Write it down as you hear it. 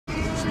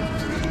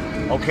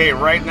Okay,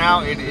 right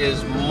now it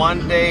is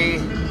Monday,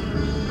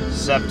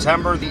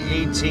 September the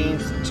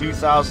 18th,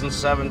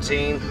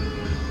 2017.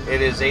 It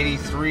is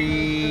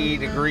 83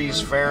 degrees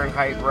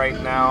Fahrenheit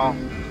right now.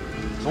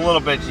 It's a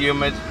little bit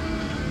humid,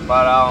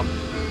 but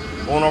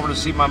going over to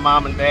see my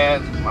mom and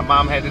dad. My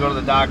mom had to go to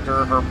the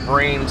doctor. Her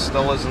brain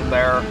still isn't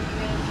there.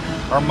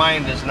 Her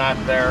mind is not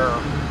there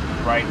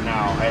right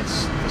now.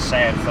 That's the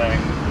sad thing.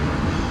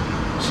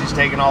 She's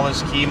taking all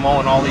this chemo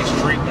and all these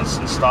treatments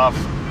and stuff.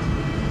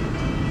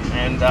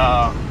 And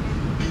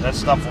that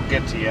stuff will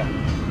get to you.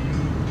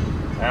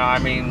 And I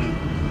mean,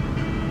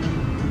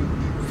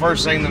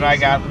 first thing that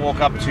I woke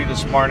up to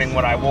this morning,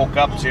 what I woke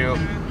up to,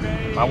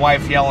 my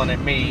wife yelling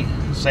at me,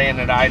 saying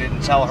that I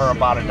didn't tell her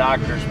about a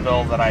doctor's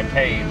bill that I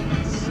paid.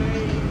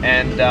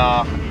 And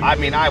I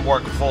mean, I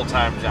work a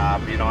full-time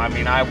job, you know. I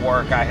mean, I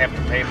have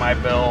to pay my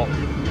bill.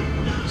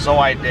 So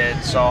I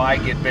did. So I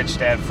get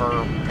bitched at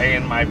for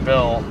paying my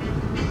bill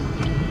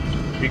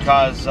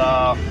because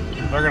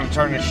they're going to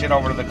turn this shit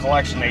over to the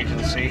collection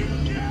agency,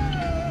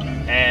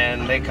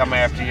 and they come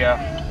after you.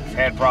 I've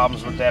had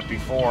problems with that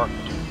before.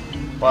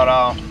 But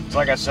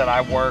like I said,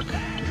 I work.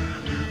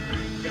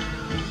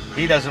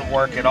 He doesn't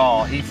work at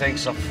all. He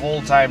thinks a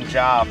full-time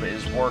job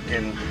is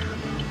working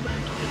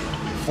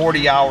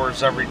 40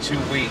 hours every 2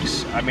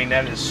 weeks. I mean,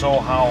 that is so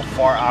how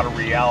far out of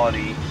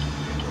reality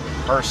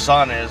her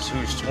son is,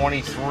 who's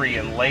 23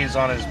 and lays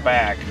on his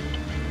back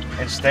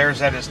and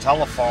stares at his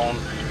telephone,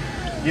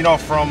 you know,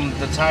 from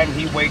the time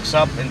he wakes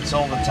up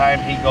until the time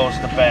he goes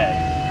to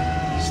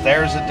bed.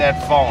 Stares at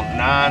that phone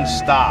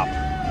non-stop.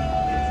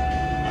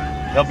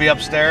 He'll be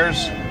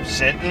upstairs,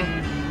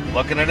 sitting,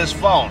 looking at his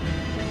phone.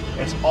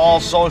 It's all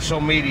social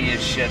media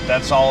shit.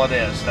 That's all it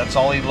is. That's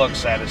all he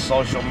looks at is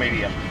social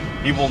media.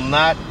 He will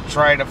not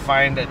try to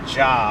find a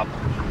job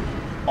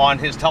on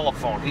his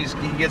telephone. He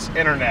gets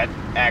internet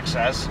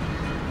access,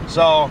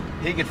 so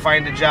he could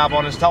find a job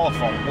on his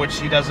telephone, which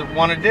he doesn't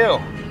want to do.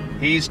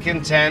 He's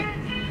content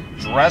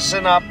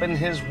dressing up in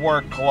his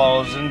work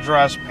clothes and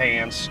dress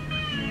pants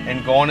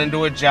and going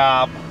into a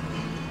job,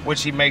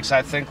 which he makes,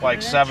 I think,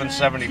 like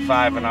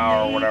 $7.75 an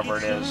hour or whatever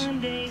it is.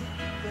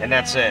 And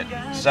that's it,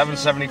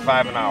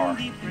 $7.75 an hour.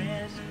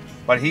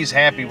 But he's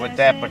happy with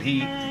that. But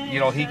he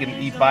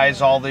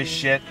buys all this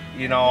shit,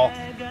 you know,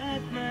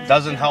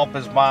 doesn't help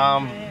his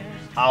mom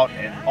out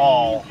at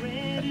all,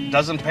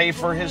 doesn't pay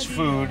for his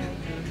food.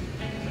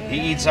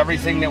 He eats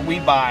everything that we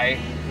buy,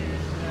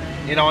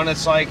 you know, and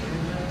it's like,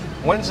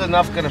 when's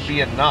enough going to be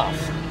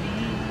enough?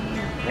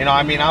 You know,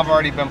 I mean, I've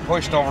already been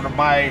pushed over to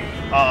my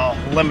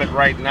limit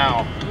right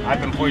now. I've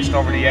been pushed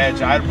over the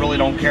edge. I really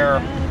don't care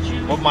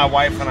what my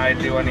wife and I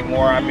do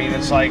anymore. I mean,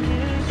 it's like,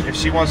 if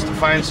she wants to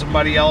find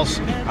somebody else,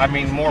 I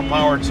mean, more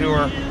power to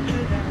her.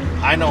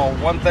 I know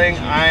one thing,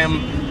 I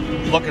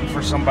am looking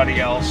for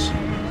somebody else.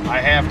 I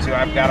have to.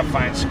 I've got to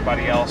find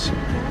somebody else.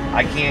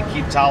 I can't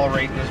keep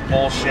tolerating this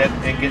bullshit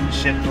and getting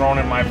shit thrown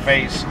in my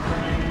face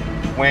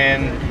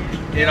when,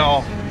 you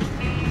know,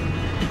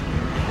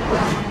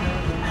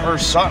 her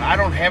son, I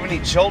don't have any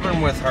children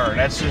with her.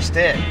 That's just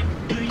it.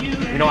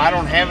 You know, I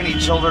don't have any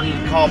children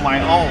to call my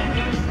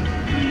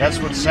own. That's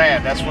what's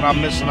sad. That's what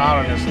I'm missing out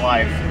on this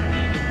life.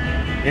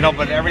 You know,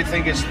 but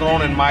everything gets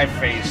thrown in my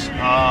face.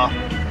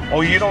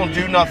 Oh, you don't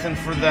do nothing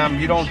for them.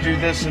 You don't do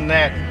this and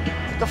that.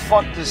 What the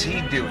fuck does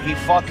he do? He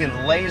fucking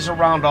lays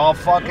around all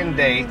fucking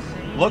day,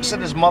 looks at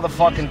his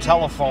motherfucking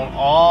telephone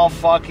all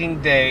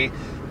fucking day,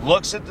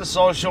 looks at the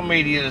social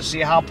media to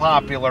see how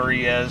popular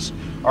he is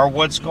or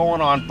what's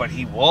going on, but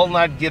he will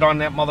not get on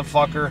that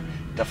motherfucker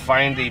to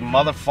find a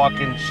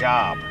motherfucking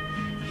job.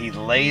 He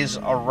lays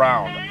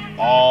around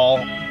all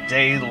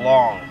day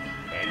long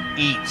and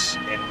eats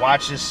and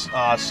watches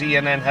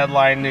CNN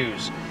headline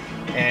news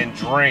and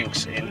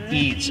drinks and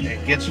eats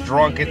and gets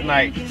drunk at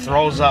night,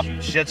 throws up,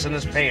 shits in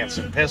his pants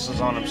and pisses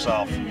on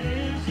himself.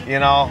 You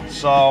know,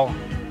 so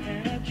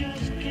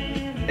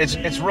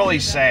it's really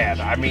sad.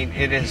 I mean,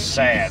 it is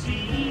sad.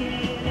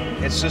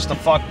 It's just a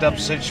fucked up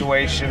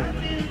situation.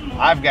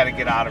 I've got to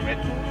get out of it.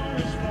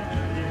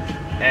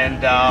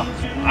 And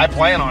I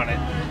plan on it.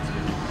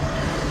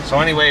 So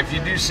anyway, if you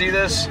do see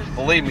this,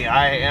 believe me,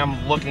 I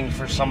am looking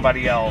for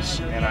somebody else.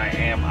 And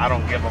I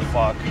don't give a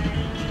fuck.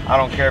 I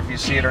don't care if you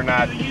see it or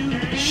not.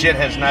 Shit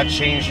has not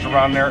changed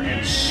around there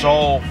in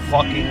so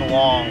fucking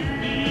long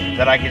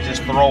that I could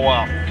just throw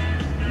up.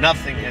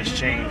 Nothing has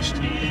changed.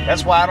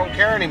 That's why I don't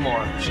care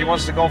anymore. If she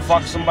wants to go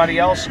fuck somebody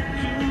else,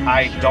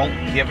 I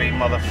don't give a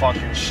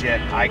motherfucking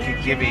shit. I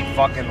could give a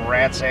fucking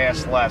rat's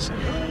ass less.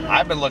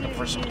 I've been looking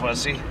for some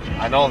pussy.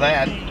 I know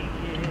that.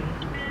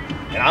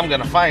 And I'm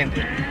gonna find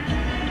it.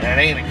 And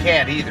it ain't a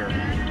cat either.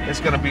 It's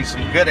gonna be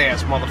some good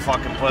ass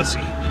motherfucking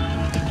pussy.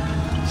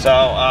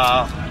 So,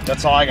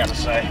 that's all I gotta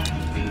say.